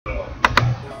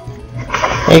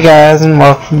Hey guys, and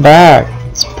welcome back.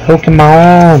 It's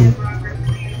Pokemon.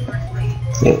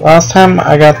 See, last time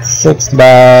I got the 6th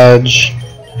badge,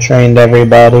 trained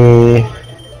everybody,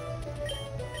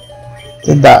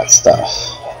 did that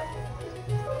stuff.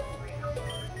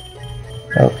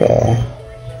 Okay.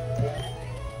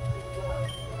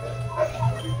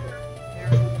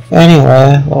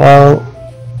 Anyway, well,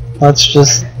 let's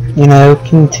just,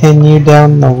 continue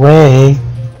down the way.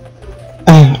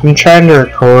 I'm trying to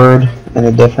record in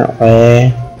a different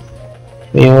way.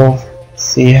 We'll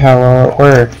see how well it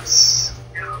works.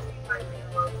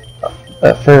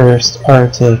 But first,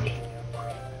 Arctic.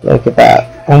 Look at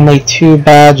that. Only 2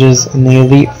 badges in the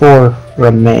Elite Four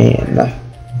remain.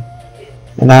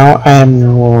 And now I'm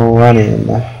running.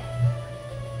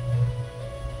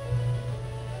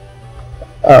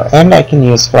 Oh, and I can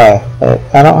use Fly, but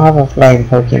I don't have a flying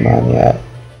Pokemon yet.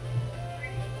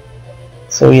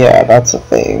 So yeah, that's a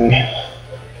thing.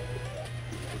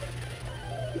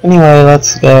 Anyway,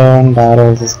 let's go and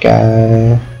battle this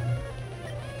guy.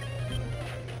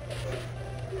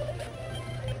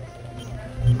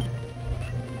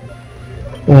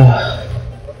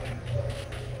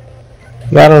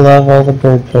 Gotta love all the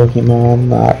bird Pokemon,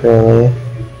 not really.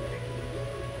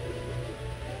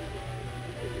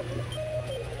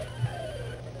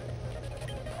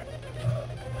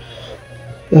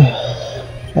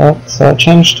 Oh, so it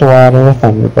changed to water with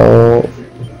Thunderbolt.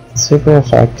 Super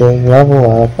effective,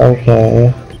 level up,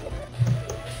 okay.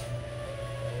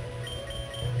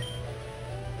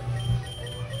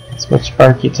 Switch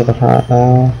Sparky to the front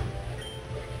now.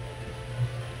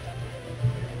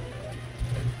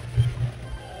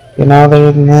 You know,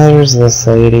 there's this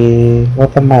lady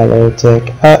with a Milotic.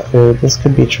 Uh-oh, this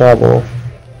could be trouble.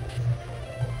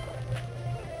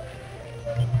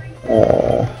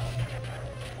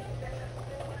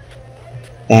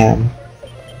 Damn.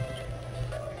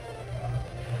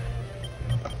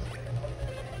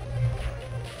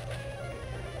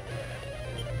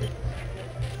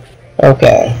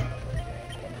 Okay.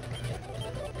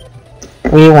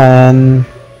 We win,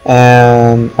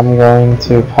 and I'm going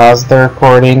to pause the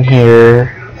recording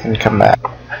here and come back.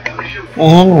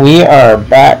 And we are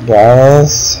back,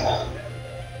 guys.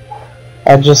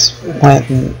 I just went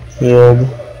and healed.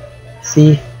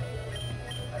 See?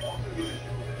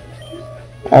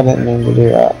 I didn't mean to do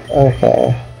that.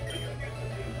 Okay.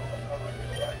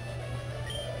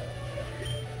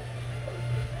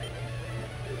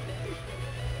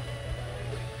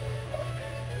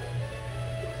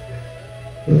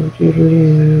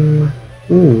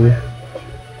 Ooh.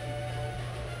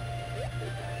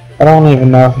 I don't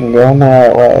even know if I'm going the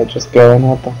right way, just going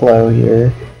with the flow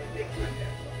here.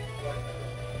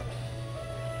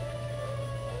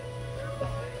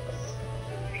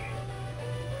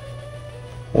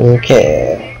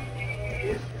 Okay.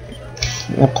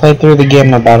 I played through the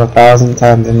game about 1,000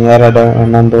 times and yet I don't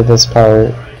remember this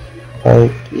part.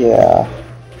 Like, yeah.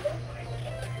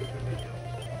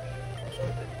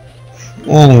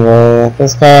 Anyway,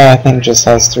 this guy I think just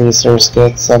has 3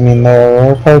 Surskits. I mean, they're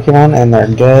rare Pokemon and they're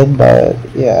good, but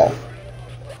yeah.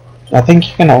 I think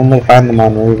you can only find them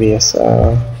on Ruby,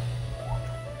 so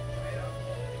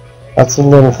that's a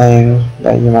little thing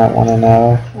that you might want to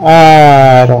know.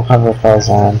 Ah, I don't have repels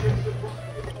on.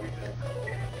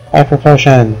 Hyper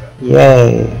Potion!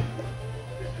 Yay!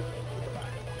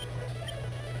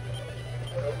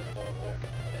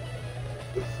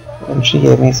 And she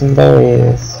gave me some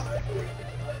berries.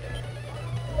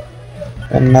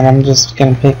 And then I'm just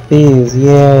gonna pick these,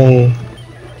 yay!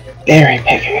 Berry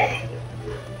picker!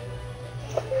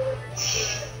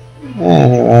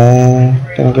 Anyway,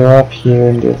 gonna go up here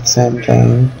and do the same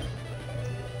thing.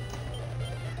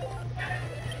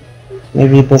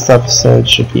 Maybe this episode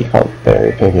should be called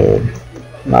Berry Picker.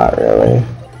 Not really.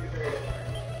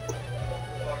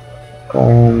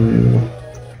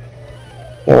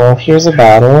 Yeah, well, here's a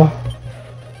battle.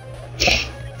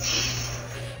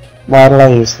 Why did I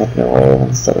use Thunder Wave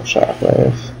instead of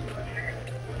Shockwave?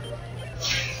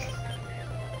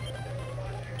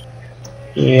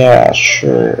 Yeah,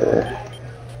 sure.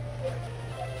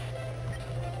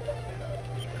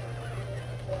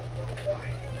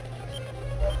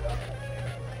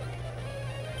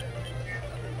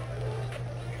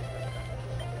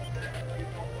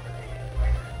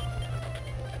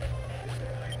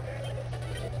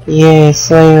 Yay,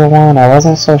 Slayer won. I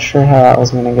wasn't so sure how that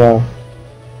was gonna go.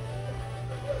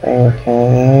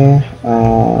 Okay,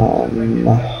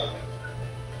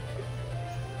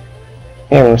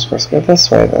 yeah, we're supposed to go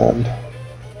this way then.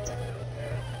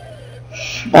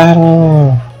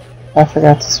 Battle! I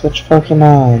forgot to switch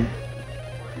Pokemon.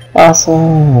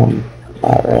 Awesome!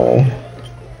 Not really.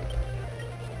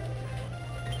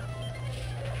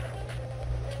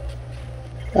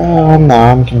 Oh,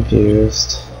 now I'm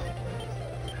confused.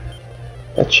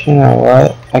 But you know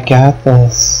what? I got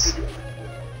this.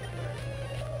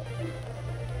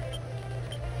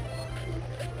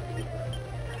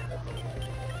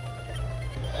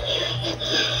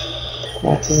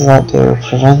 What does that do?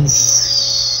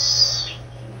 Prevents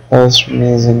those from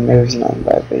using moves known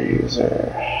by the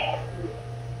user.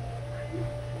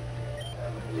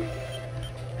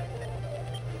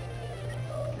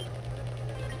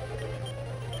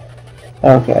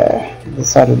 Okay,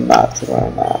 decided not to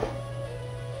learn that.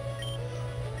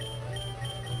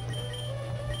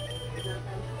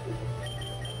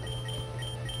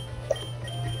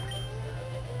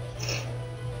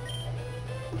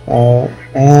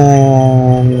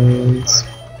 And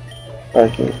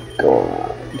okay, go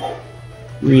on.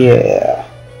 Yeah.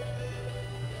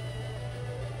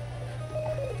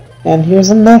 And here's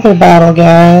another battle,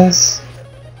 guys.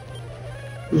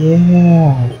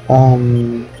 Yeah.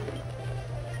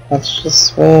 Let's just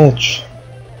switch.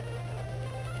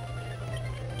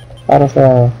 Battle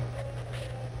throw.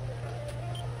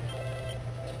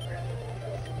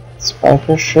 Spy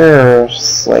for sure,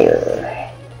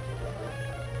 Slayer.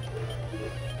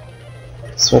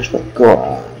 Switch with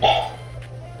Goron.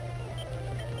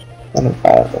 Then a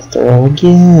vital throw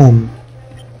again.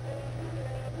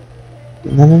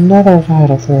 And then another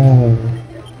vital throw.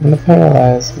 And the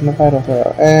paralyze, and the vital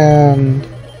throw. And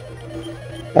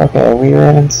okay, we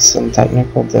ran into some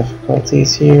technical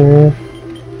difficulties here.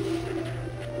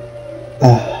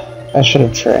 I should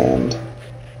have trained.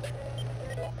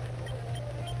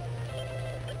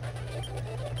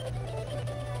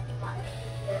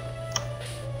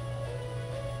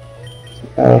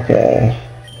 Okay.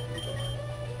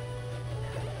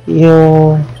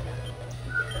 Heal.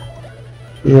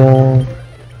 Heal.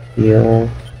 Heal.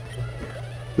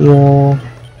 Heal.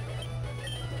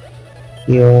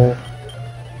 Heal.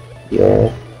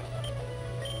 Heal.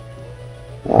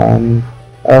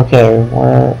 Okay,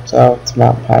 we're out to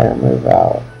Mount Pyre, move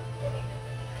out.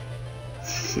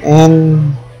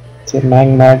 And the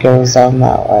Magma goes down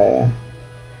that way.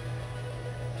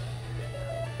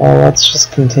 Well, let's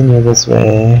just continue this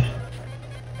way.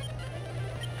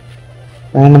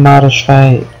 Random outage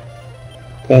fight.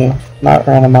 Okay, not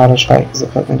random outage fight because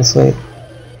it put me to sleep.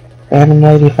 Random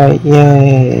lady fight,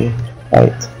 yay!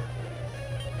 Fight.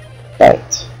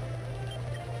 Fight.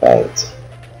 Fight.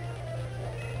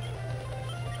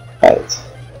 Fight.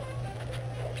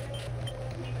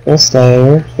 Go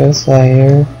Slayer, go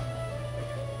Slayer.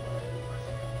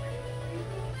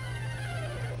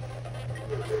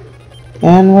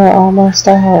 And we're almost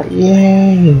out,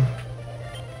 yay!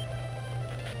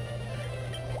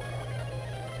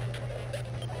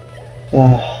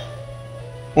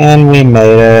 And we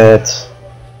made it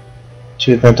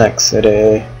to the next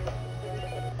city.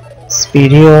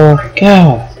 Speed heal,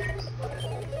 go!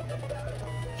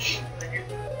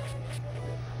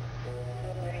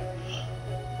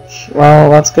 Well,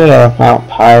 let's go to Mount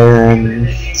Pyre and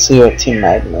see what Team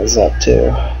Magma is up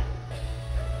to.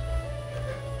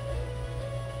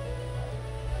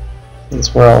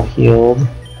 Since we're all healed.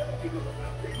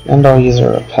 And I'll use a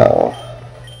repel.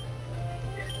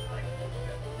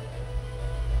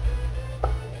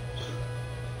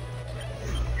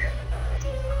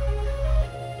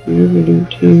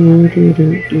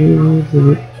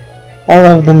 I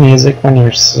love the music when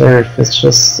you're surf, it's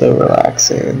just so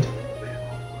relaxing.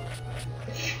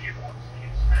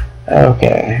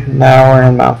 Okay, now we're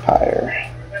in Mount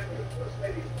Pyre.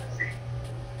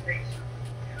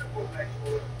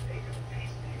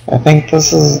 I think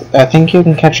you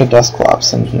can catch a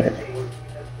Dusclops in here.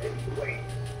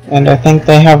 And I think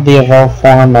they have the evolved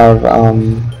form of,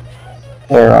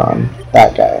 Aeron,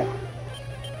 that guy.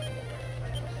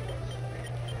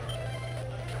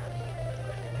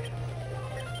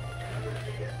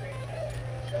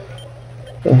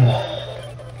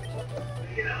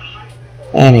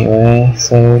 Anyway,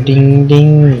 so ding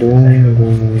ding dong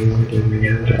dong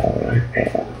ding dong.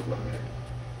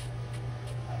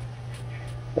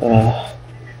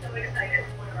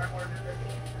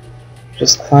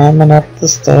 Just climbing up the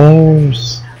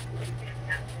stairs.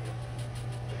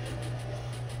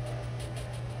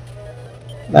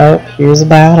 Oh, here's a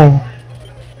battle.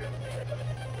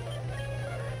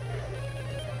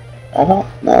 I don't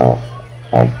know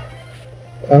how.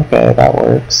 Okay, that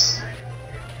works.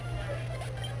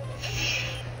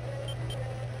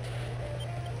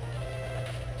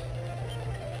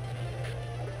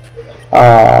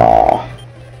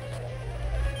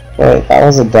 Wait, that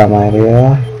was a dumb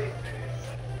idea.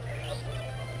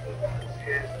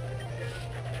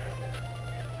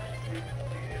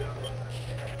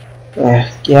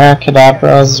 Yeah,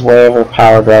 Kadabra is way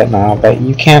overpowered right now, but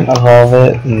you can't evolve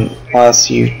it unless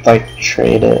you, like,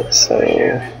 trade it, so...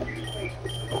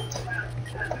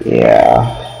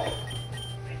 Yeah.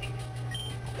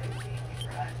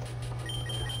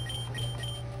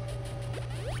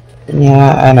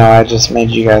 Yeah, I know, I just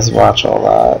made you guys watch all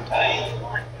that.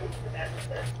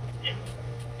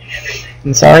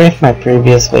 I'm sorry if my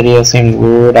previous video seemed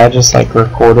weird, I just, like,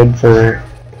 recorded for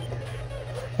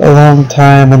a long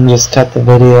time and just cut the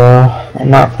video. I'm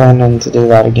not planning to do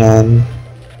that again.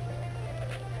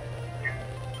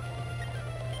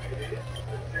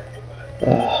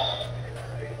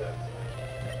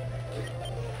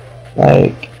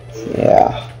 Like,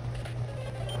 yeah.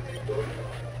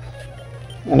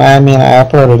 And I mean, I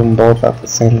uploaded them both at the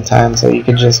same time, so you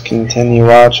could just continue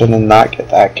watching and not get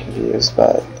that confused,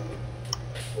 but...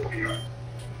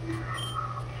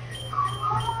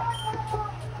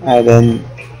 I didn't...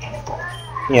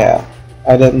 Yeah.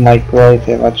 I didn't, like, really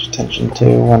pay much attention to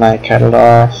when I cut it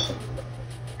off.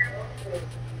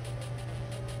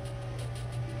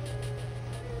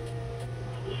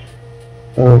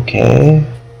 Okay.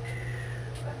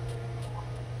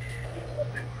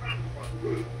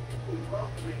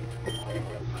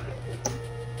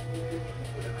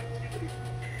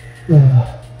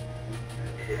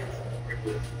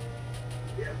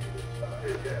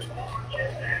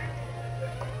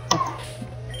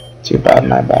 Too bad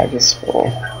my bag is full.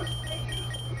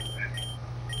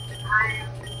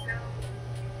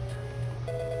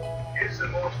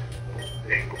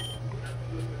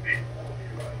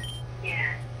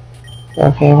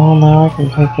 Okay, well now I can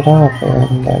pick it up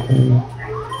and I can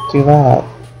do that.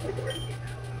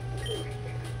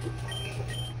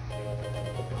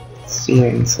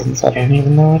 Seeing, since I don't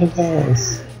even know what it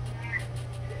does.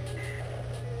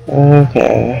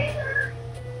 Okay.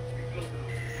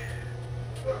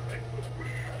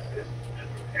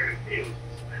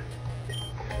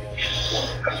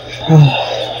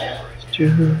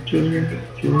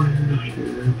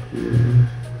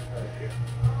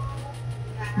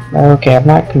 Okay, I'm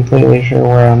not completely sure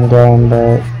where I'm going,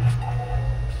 but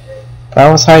that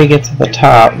was how you get to the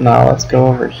top. Now let's go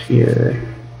over here.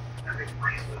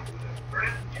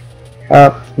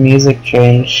 Up, music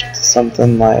changed to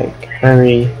something like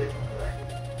hurry.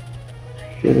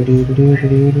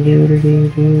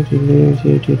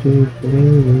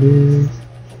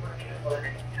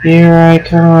 Here I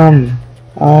come.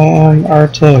 I am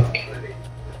Arctic.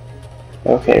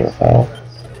 Okay, Rafael.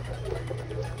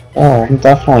 Oh, I'm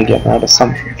definitely getting rid of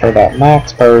something for that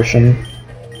max version.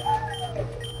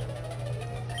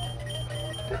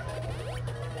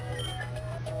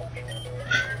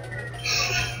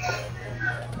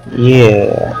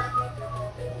 Yeah.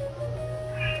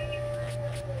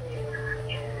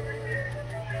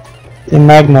 Team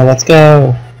Magma, let's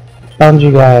go. Found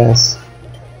you guys.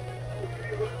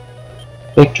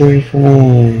 Victory for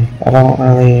me. I don't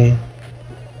really...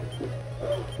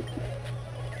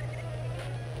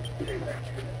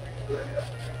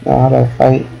 know how to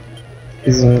fight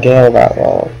using Gale that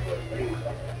well.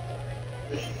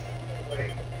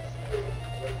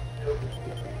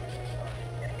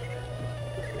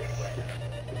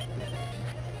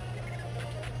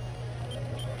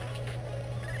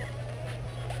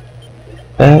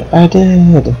 But I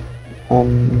did. I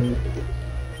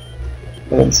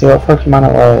didn't see what Pokemon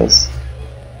it was.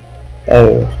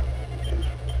 Oh.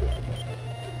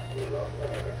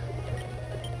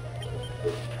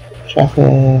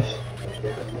 Shockwave.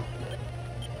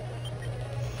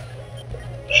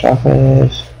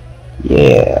 Shockwave.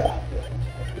 Yeah.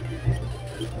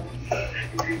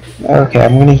 Okay,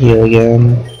 I'm gonna heal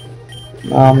again.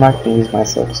 No, I'm not gonna use my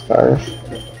Silk Scarf.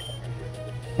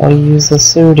 I'll use the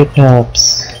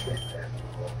Sudipelps.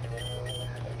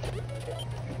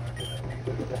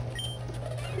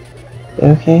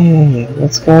 Okay,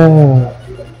 let's go.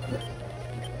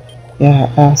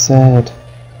 Yeah, Acid.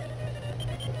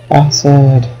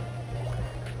 Acid.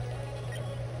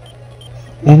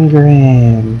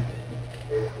 Engram.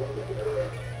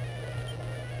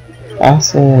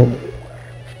 Acid.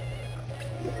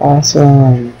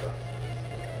 Awesome.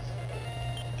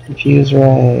 Confuse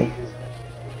Ray.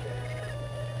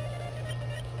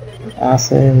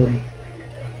 Acid.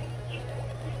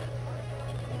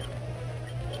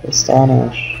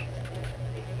 Astonish.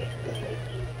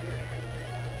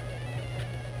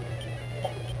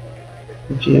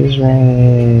 Confuse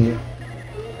Ray.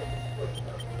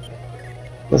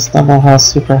 This Snubble has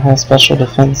super high special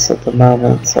defense at the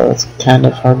moment, so it's kind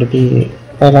of hard to beat.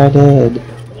 But I did.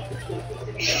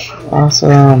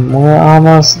 Awesome, we're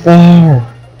almost there.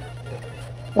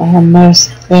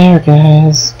 Almost there,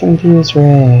 guys. Confuse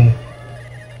Ray.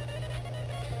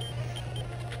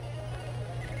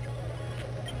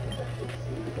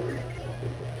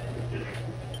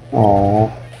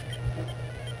 Aww.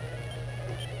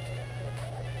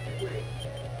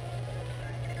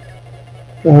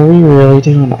 Are we really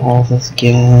doing all this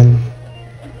again?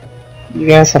 You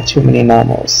guys have too many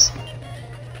normals.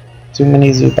 Too many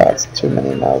Zubats, too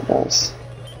many Magmas.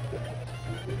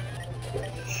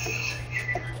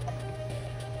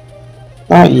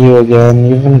 Not you again.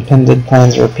 You've impended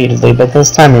plans repeatedly, but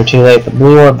this time you're too late. The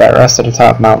blue orb that rested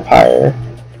atop Mount Pyre.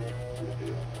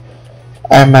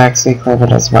 I maxi claim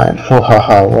it as mine.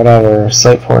 Haha, whatever.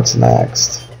 Slateport's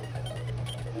next.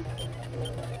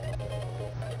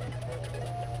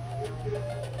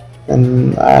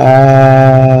 And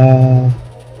I'm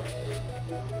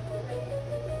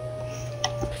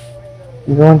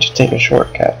going to take a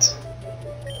shortcut.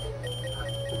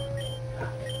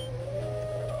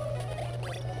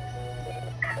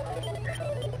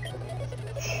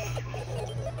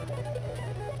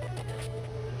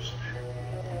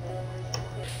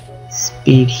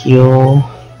 Speed heal.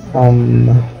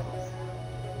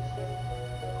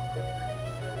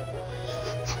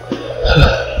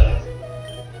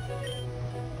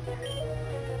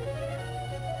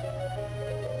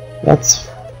 Let's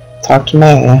talk to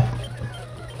May.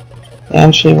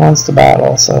 And she wants to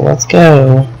battle, so let's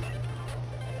go.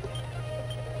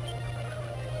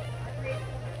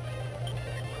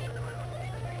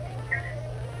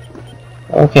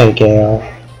 Okay, Gale.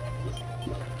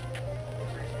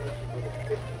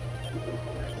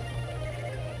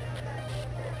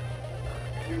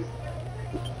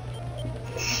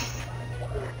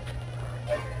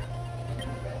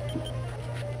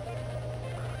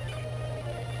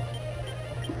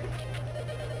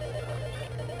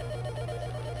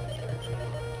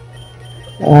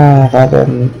 That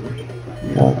didn't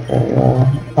work very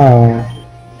well. Oh.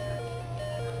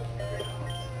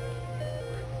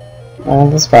 Well,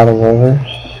 this battle's over.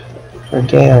 For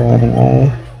Gale,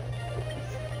 anyway.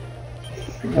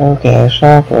 Okay,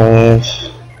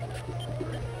 Shockwave.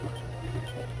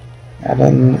 I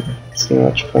didn't see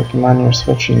which Pokemon you're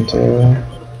switching to.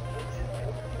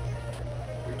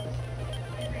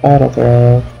 Battle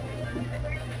Throw.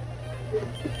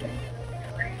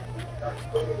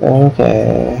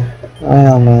 Okay.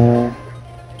 Well, no.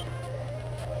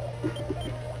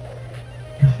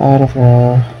 Battle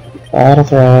Throw. Battle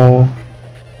Throw.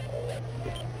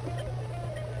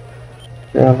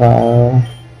 Gravile.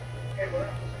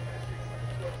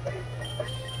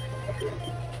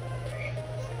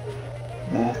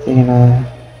 Athena.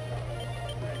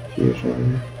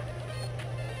 Fusion.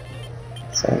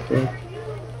 Psychic.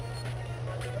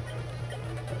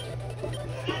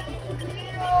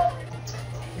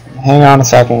 Hang on a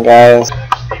second, guys.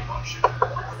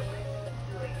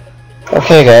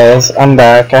 Okay, guys, I'm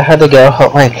back. I had to go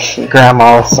help my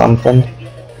grandma with something.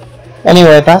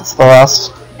 Anyway, that's the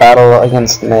last battle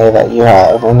against May that you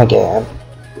have in the game.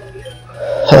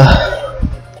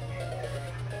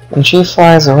 And she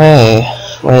flies away,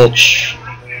 which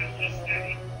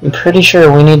I'm pretty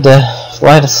sure we need to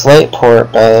fly to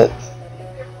Slateport, but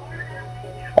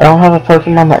I don't have a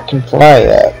Pokemon that can fly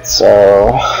yet,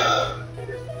 so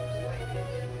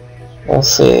we'll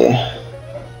see.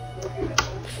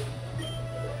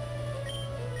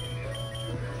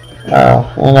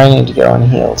 Oh, and I need to go and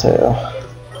heal too.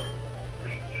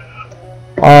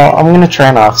 Well, I'm gonna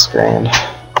train off screen.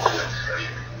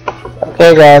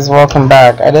 Okay guys, welcome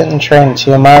back. I didn't train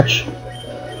too much.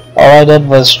 All I did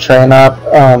was train up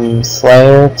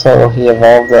Slayer till he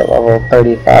evolved at level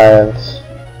 35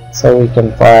 so we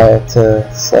can fly to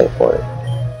Slateport.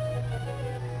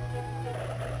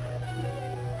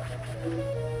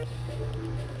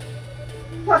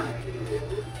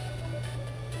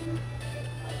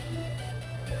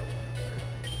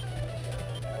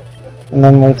 And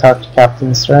then we talk to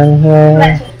Captain Stern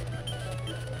here.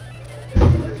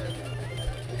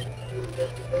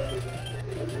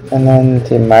 And then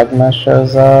Team Magma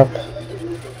shows up.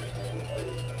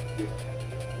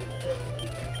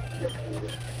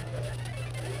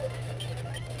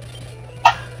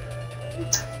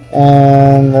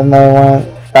 And then they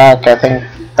went back, I think,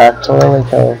 back to Lily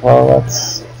Cove. Well,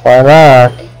 let's fly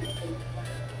back.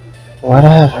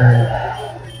 Whatever.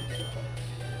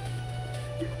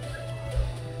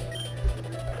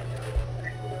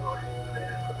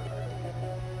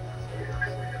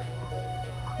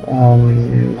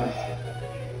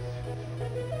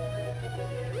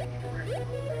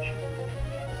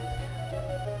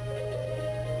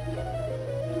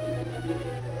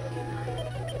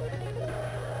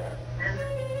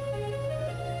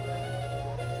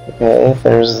 Okay,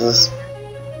 there's this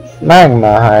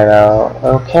Magma hideout.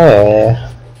 Okay.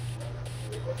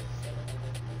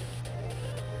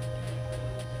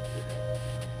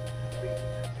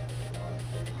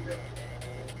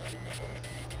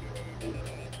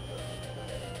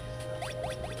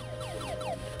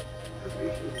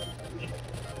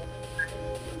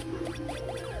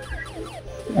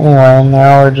 Anyway,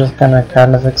 now we're just gonna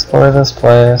kind of explore this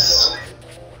place.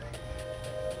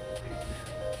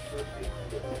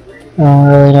 I don't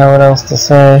really know what else to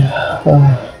say.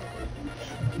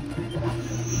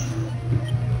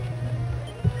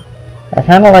 I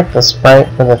kind of like the sprite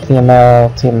for the female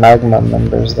Team Magma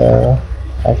members though.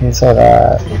 I can say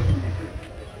that.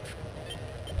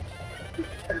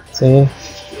 See?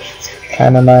 It's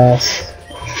kind of nice.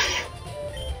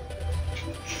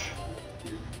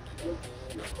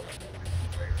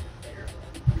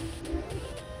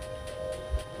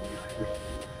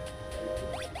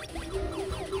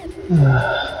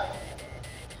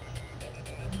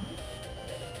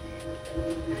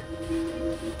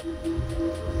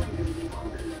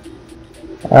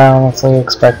 I honestly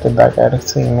expected that guy to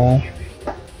see me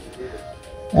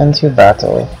and to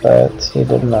battle, but he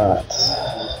did not.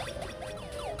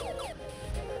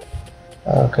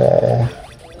 Okay.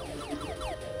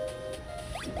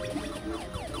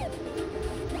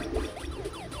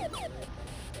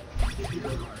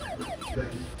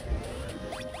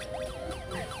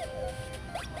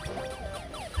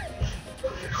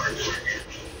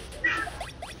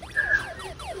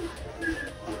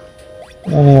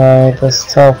 Anyway, this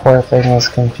teleport thing was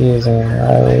confusing.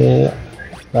 Right,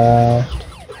 left,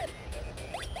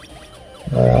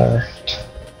 left,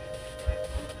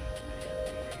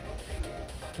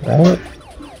 right.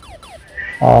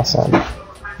 Awesome.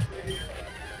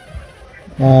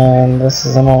 And this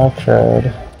is an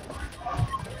electrode.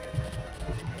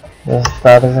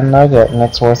 That is a nugget, and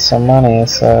it's worth some money,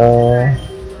 so...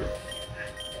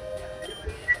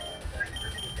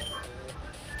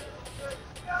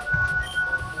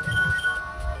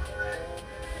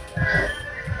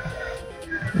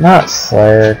 Not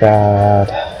Slayer God.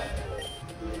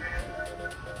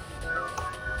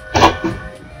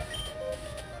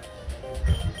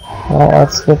 Well,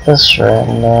 let's get this straight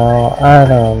now.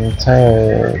 Item,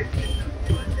 take.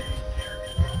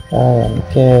 Item,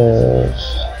 give.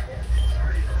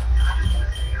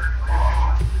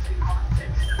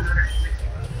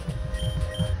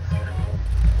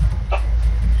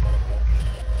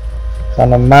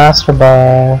 Found a Master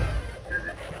Ball.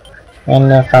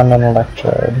 And I found an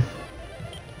electrode.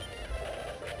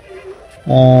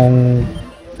 And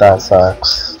that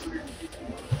sucks.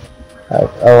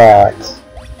 Like, a lot.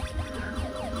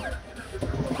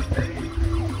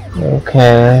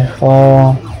 Okay,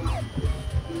 well...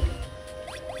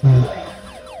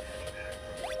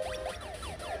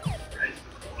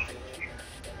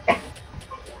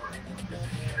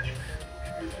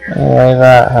 Anyway,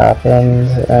 that happened,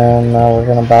 and now we're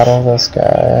gonna battle this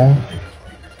guy.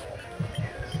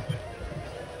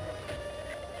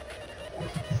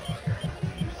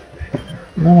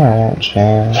 No, I won't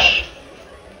change.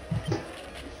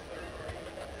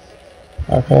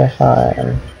 Okay,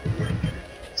 fine.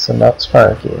 So not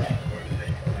Sparky.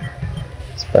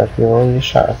 Sparky will use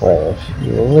Shockwave.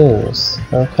 You will lose.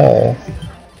 Okay.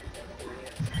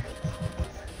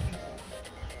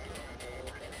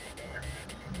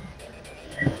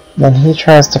 Then he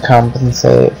tries to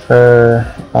compensate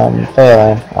for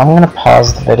failing. I'm gonna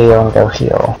pause the video and go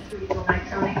heal.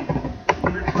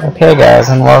 Okay guys,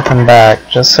 and welcome back.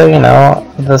 Just so you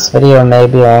know, this video may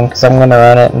be long because I'm gonna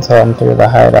run it until I'm through the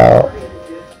hideout.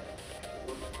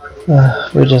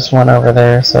 We just went over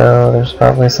there, so there's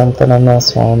probably something in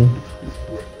this one.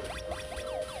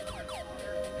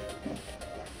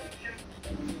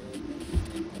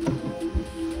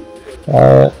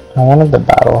 But I wanted to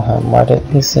battle him. Why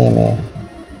didn't he see me?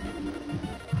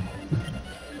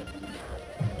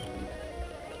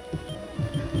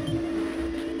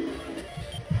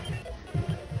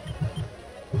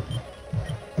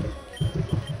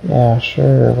 Yeah,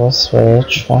 sure, we'll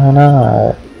switch. Why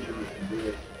not?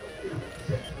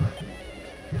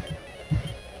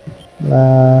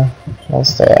 Nah, we'll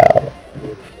stay out.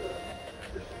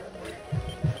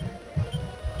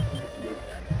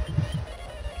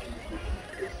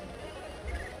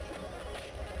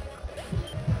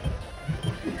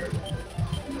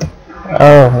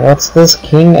 Oh, what's this?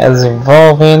 King is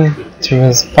evolving to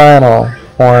his final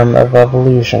form of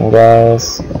evolution,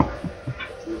 guys.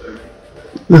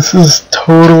 This is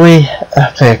totally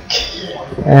epic.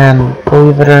 And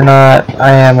believe it or not,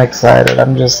 I am excited.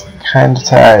 I'm just kinda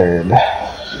tired.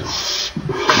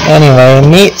 Anyway,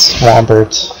 meet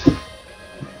Swampert.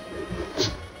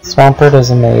 Swampert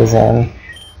is amazing.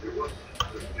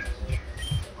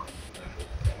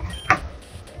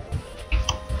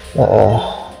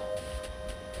 Uh-oh.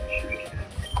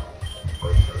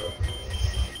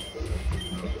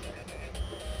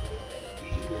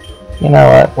 You know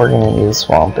what? We're gonna use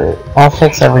Swampert. I'll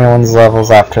fix everyone's levels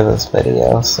after this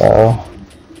video, so...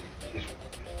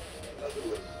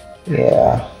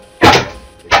 yeah.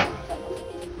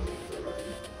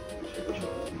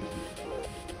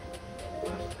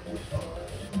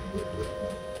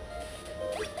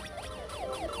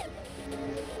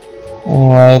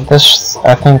 Anyway, this,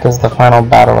 I think, is the final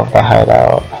battle of the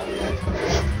hideout.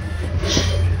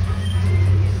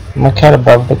 Look at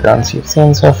above the grunts you've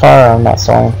seen so far. I'm not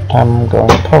stalling for time. I'm going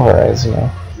to pulverize you.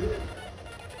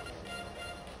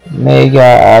 Magma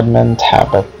admin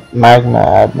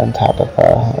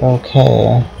Tabitha.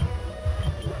 Okay.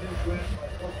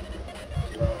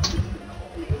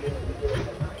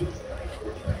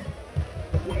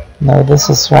 No, this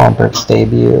is Swampert's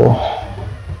debut.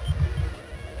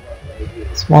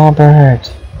 Swampert.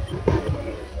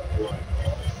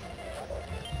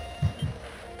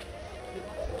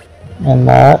 And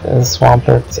that is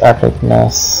Swampert's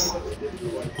epicness.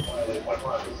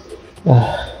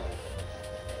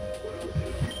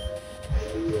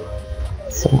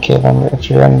 Some kid, if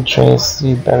you're in chase,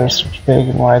 you better search big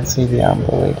and wide, see beyond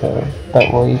belief.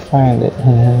 But will you find it?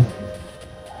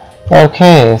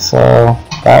 Okay, so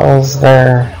that was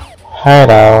their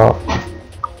hideout.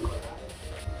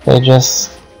 They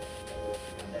just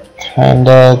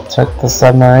kinda took the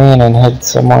submarine and hid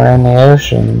somewhere in the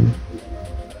ocean.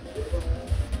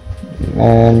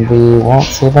 And we won't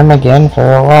see them again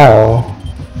for a while.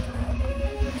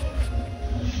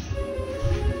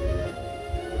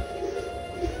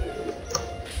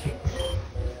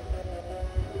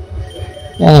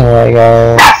 Anyway,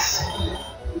 guys,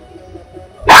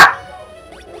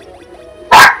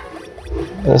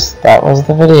 that was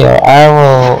the video. I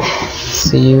will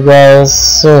see you guys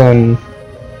soon.